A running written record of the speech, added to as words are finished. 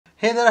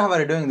Hey there, how are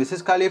you doing? This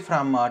is Kali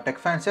from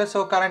TechFanciers.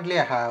 So currently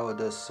I have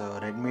this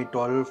Redmi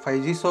 12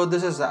 5G. So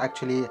this is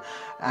actually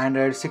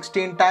Android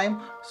 16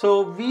 time.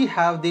 So we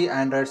have the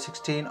Android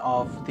 16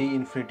 of the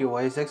Infinity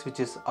OS X, which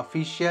is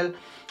official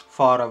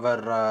for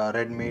our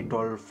Redmi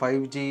 12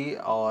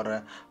 5G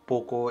or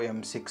POCO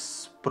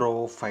M6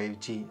 Pro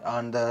 5G,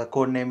 and the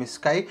code name is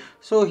Sky.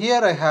 So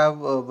here I have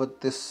with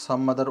this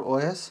some other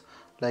OS,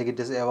 like it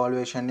is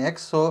Evaluation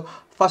X. So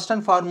first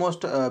and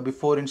foremost,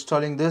 before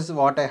installing this,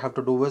 what I have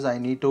to do is I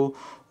need to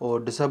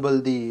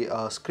disable the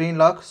screen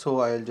lock.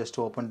 So I'll just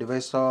open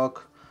device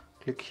lock,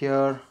 click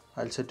here,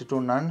 I'll set it to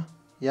none.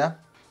 Yeah.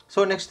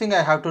 So next thing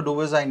I have to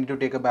do is I need to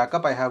take a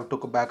backup. I have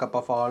took a backup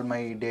of all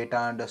my data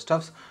and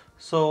stuffs.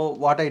 So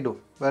what I do,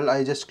 well,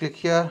 I just click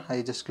here,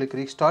 I just click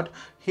restart.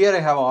 Here I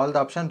have all the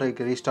options like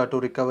restart to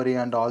recovery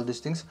and all these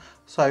things.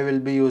 So I will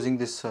be using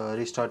this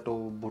restart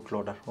to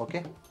bootloader.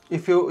 Okay,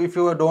 if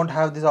you don't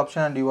have this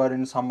option and you are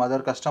in some other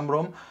custom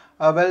ROM,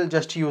 well,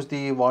 just use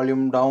the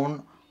volume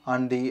down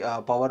and the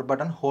power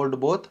button, hold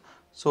both,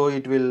 so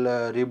it will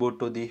reboot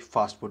to the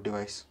Fastboot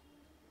device.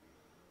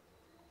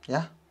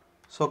 Yeah,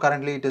 so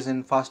currently it is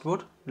in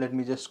Fastboot. Let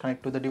me just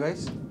connect to the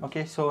device.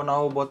 Okay, so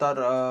now both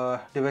our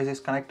devices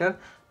connected.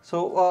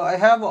 So I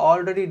have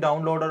already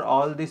downloaded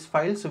all these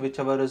files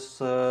whichever is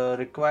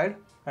required,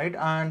 right?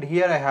 And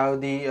here I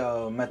have the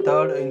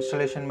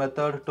installation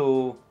method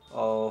to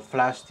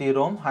flash the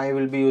ROM. I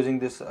will be using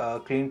this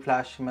clean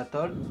flash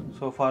method.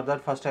 So for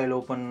that, first I'll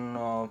open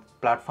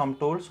platform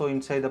tool. So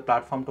inside the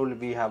platform tool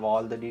we have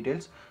all the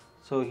details.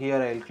 So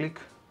here I'll click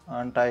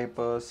and type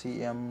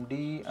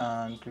cmd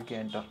and click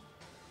enter.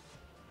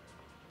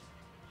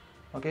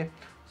 Okay,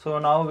 so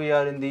now we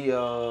are in the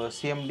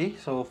cmd.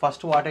 So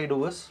first what I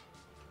do is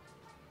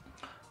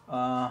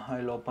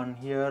I'll open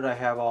here. I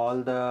have all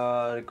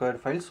the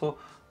required files. So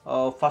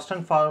first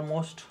and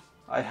foremost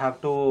I have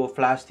to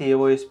flash the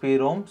AOSP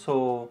ROM.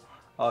 So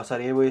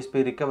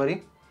AOSP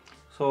recovery.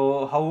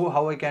 So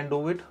how I can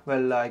do it?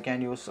 Well, I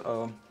can use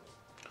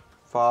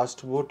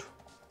fastboot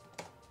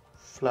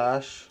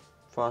flash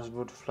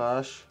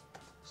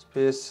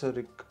space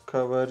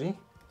recovery.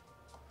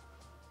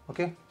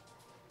 Okay,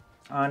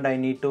 and I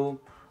need to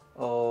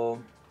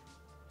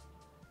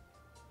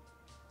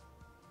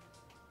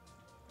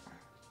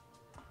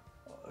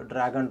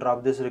drag and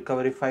drop this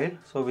recovery file,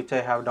 so which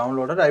I have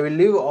downloaded. I will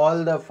leave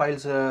all the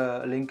files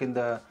link in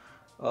the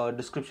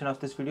description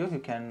of this video. You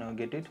can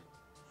get it.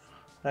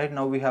 Right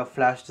now we have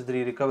flashed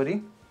the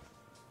recovery.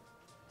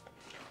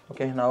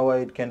 Okay, now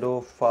I can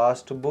do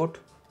fastboot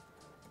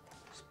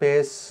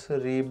space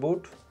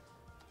reboot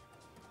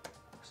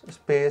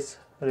space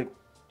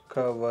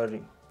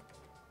recovery.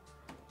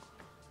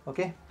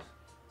 Okay,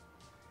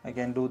 I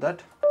can do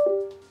that.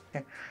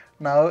 Okay,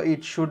 now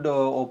it should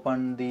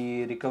open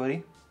the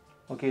recovery.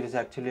 Okay, it is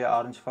actually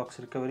Orange Fox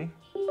recovery.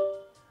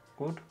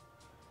 Good.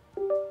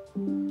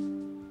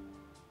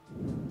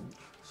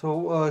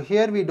 So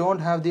here we don't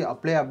have the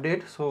apply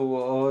update.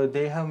 So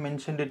they have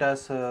mentioned it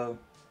as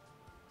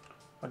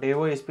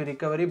AOSP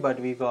recovery,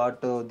 but we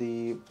got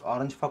the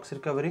Orange Fox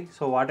recovery.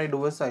 So what I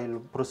do is I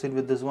will proceed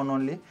with this one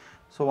only.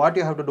 So what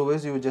you have to do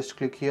is you just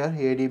click here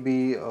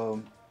ADB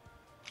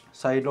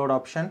Sideload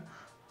option.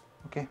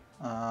 Okay,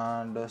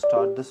 and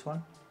start this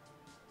one.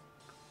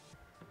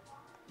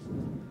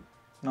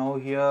 Now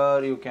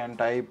here you can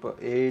type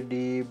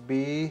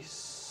ADB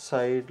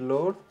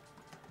Sideload.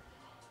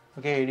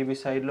 Okay, ADB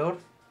Sideload,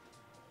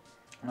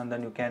 and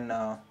then you can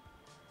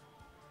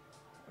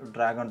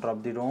drag and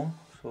drop the ROM.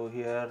 So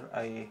here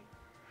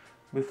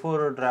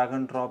before drag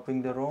and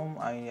dropping the ROM,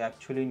 I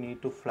actually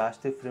need to flash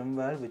the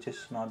firmware, which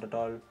is not at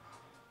all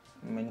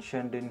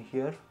mentioned in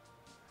here.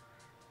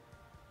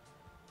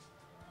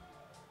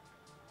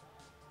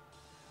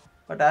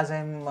 But as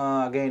I'm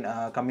again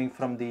coming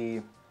from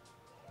the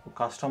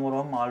custom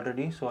ROM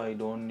already, so I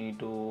don't need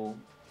to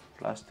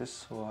flash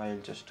this. So I'll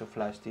just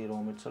flash the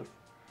ROM itself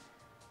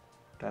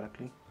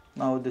directly.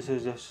 Now this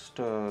is just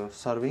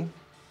serving.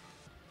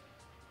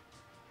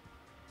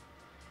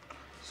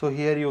 So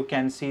here you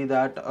can see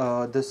that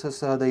this is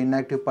the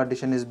inactive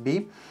partition is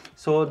B.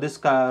 So this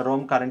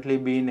ROM currently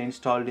being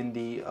installed in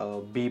the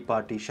B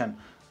partition.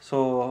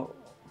 So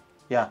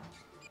yeah.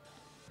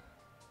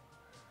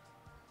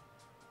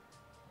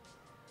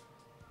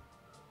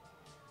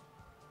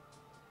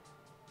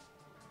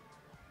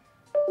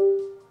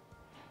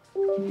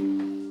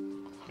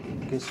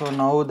 Okay, so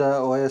now the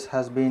OS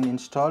has been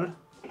installed,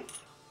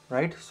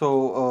 right?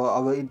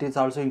 So it is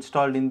also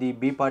installed in the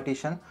B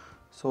partition.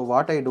 So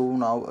what I do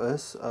now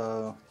is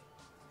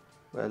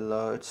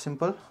it's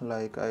simple.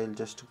 Like I'll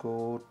just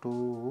go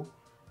to,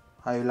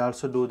 I will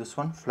also do this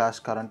one, flash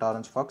current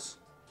Orange Fox.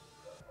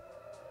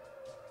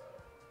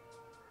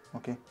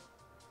 Okay,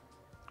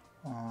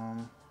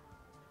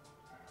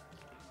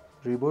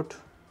 reboot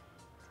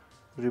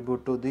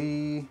to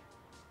the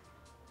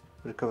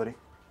recovery,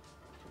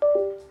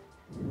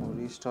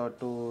 restart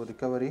to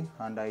recovery,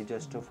 and I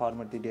just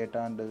format the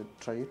data and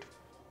try it.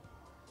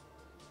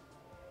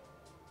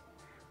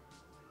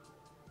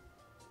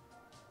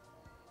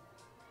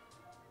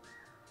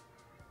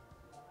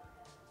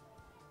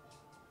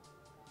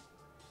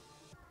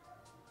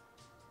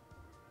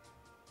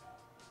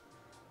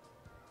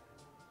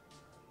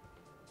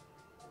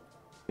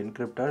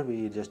 encrypted.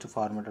 We just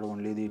formatted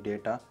only the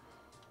data,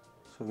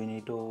 so we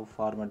need to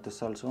format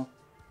this also.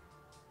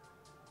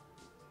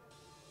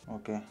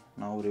 Okay,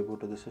 now reboot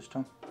to the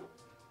system.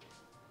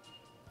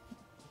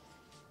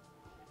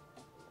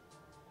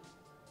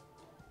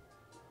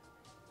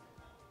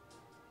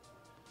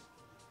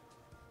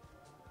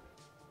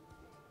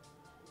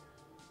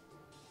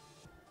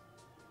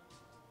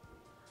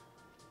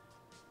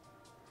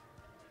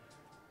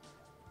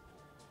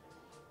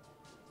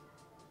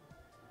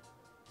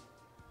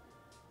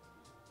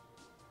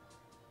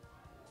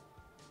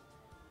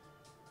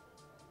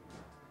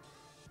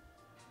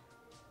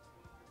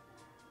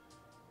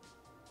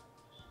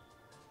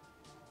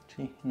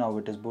 See, now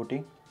it is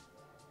booting.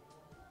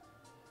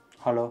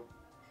 Hello,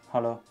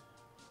 hello.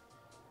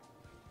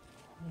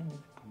 Come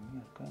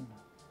here, kind of.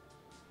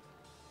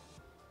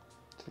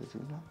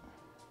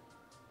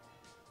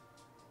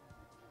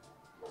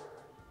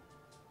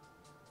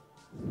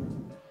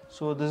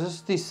 So this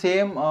is the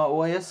same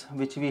OS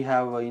which we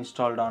have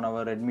installed on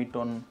our Redmi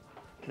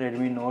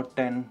Note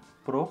 10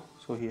 Pro.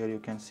 So here you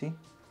can see.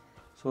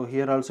 So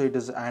here also it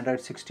is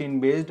Android 16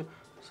 based.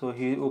 So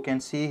here you can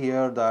see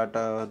here that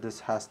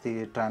this has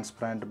the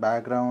transparent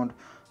background,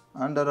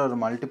 and there are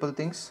multiple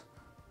things,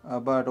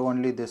 but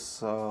only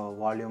this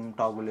volume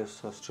toggle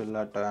is still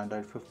at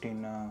Android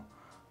 15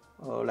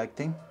 like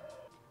thing.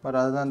 But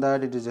other than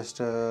that, it is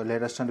just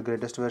latest and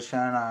greatest version,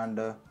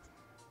 and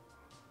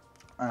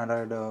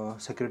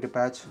Android security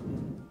patch.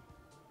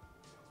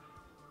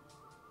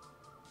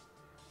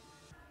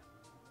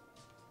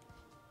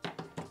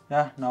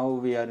 Yeah, now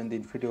we are in the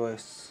Infinity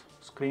OS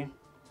screen.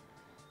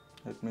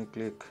 Let me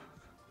click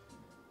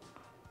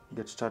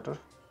get started.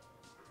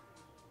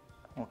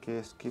 Okay,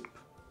 skip.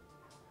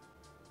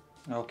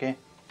 Okay,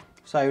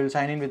 so I will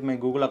sign in with my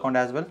Google account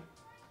as well.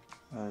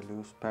 I'll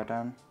use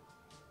pattern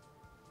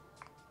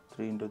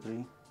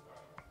 3x3.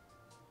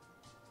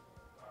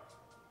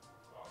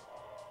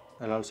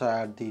 I'll also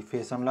add the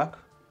face unlock.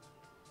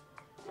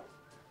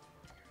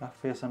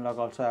 Face unlock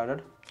also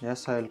added.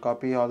 Yes, I'll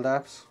copy all the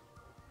apps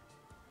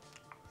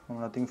from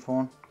Nothing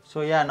Phone.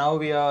 So yeah, now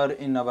we are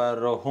in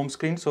our home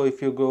screen. So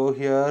if you go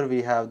here,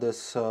 we have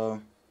this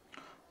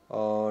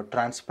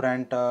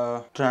transparent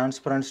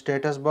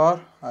status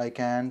bar. I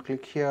can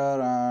click here,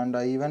 and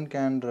I even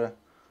can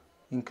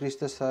increase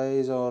the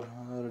size or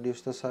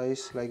reduce the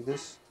size like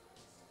this.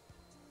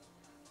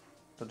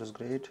 That is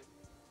great.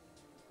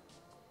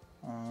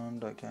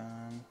 And I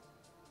can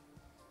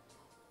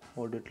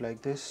hold it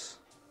like this.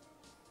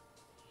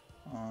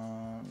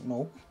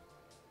 No,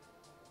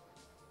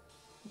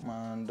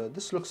 and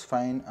this looks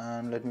fine,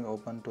 and let me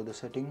open to the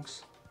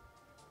settings.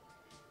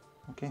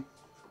 Okay,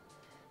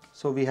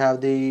 so we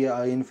have the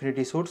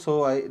Infinity Suite.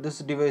 So this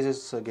device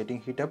is getting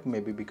heat up,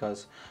 maybe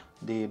because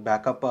the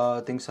backup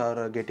things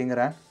are getting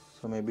ran,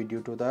 so maybe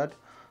due to that.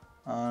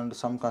 And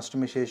some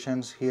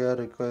customizations here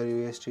require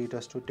UST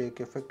test to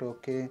take effect.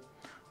 Okay,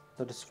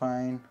 that is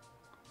fine.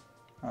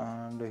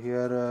 And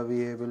here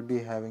we will be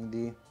having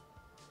the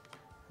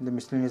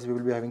miscellaneous, we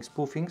will be having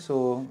spoofing.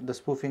 So the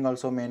spoofing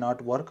also may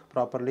not work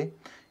properly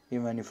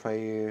even if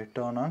I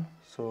turn on.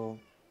 So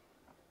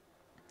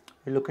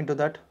we'll look into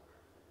that,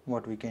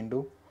 what we can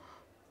do.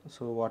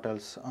 So what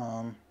else?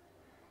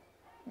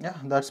 Yeah,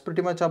 that's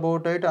pretty much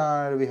about it.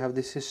 We have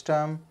the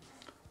system,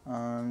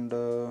 and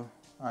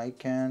I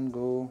can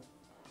go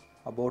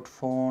about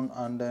phone,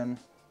 and then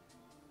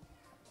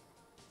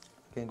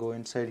I can go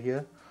inside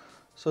here.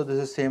 So this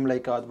is same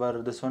like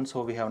other this one.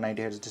 So we have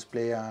 90Hz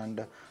display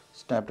and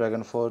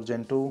Snapdragon 4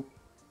 Gen 2.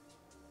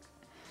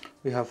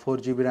 We have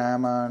 4GB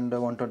RAM and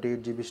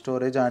 128GB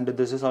storage, and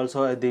this is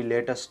also the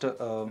latest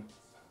July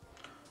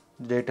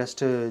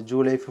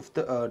 5th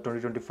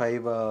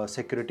 2025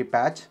 security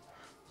patch.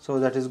 So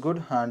that is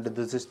good, and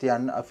this is the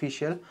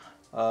unofficial.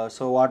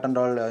 So what and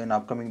all in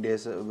upcoming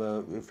days,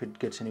 if it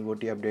gets any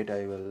OT update,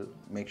 I will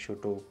make sure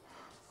to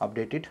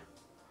update it.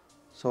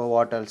 So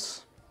what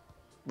else?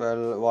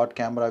 Well, what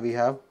camera we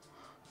have?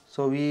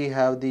 So we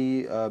have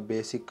the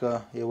basic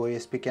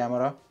AOSP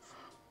camera.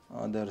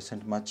 There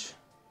isn't much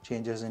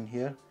changes in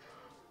here.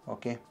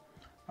 Okay,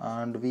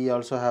 and we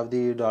also have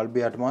the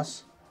Dolby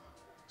Atmos,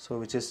 so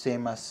which is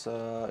same as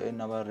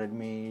in our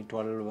Redmi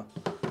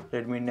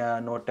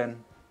Note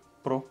 10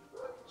 Pro.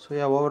 So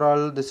yeah,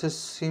 overall this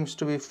seems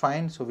to be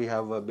fine. So we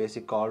have a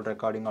basic call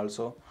recording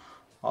also,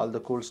 all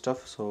the cool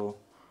stuff. So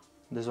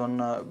this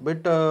one a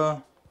bit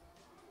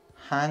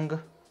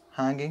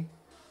hanging,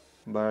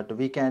 but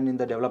we can, in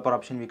the developer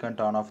option, we can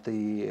turn off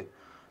the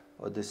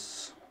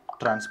this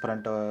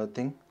transparent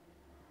thing.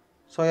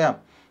 So yeah,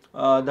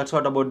 that's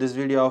what about this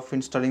video of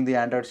installing the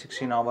Android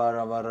 16 over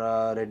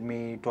our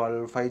Redmi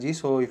 12 5G.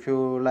 So if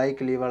you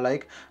like, leave a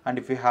like, and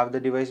if you have the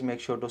device, make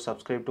sure to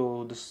subscribe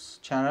to this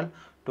channel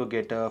to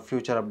get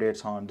future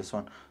updates on this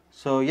one.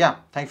 So yeah,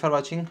 thanks for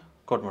watching.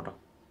 Code Moto.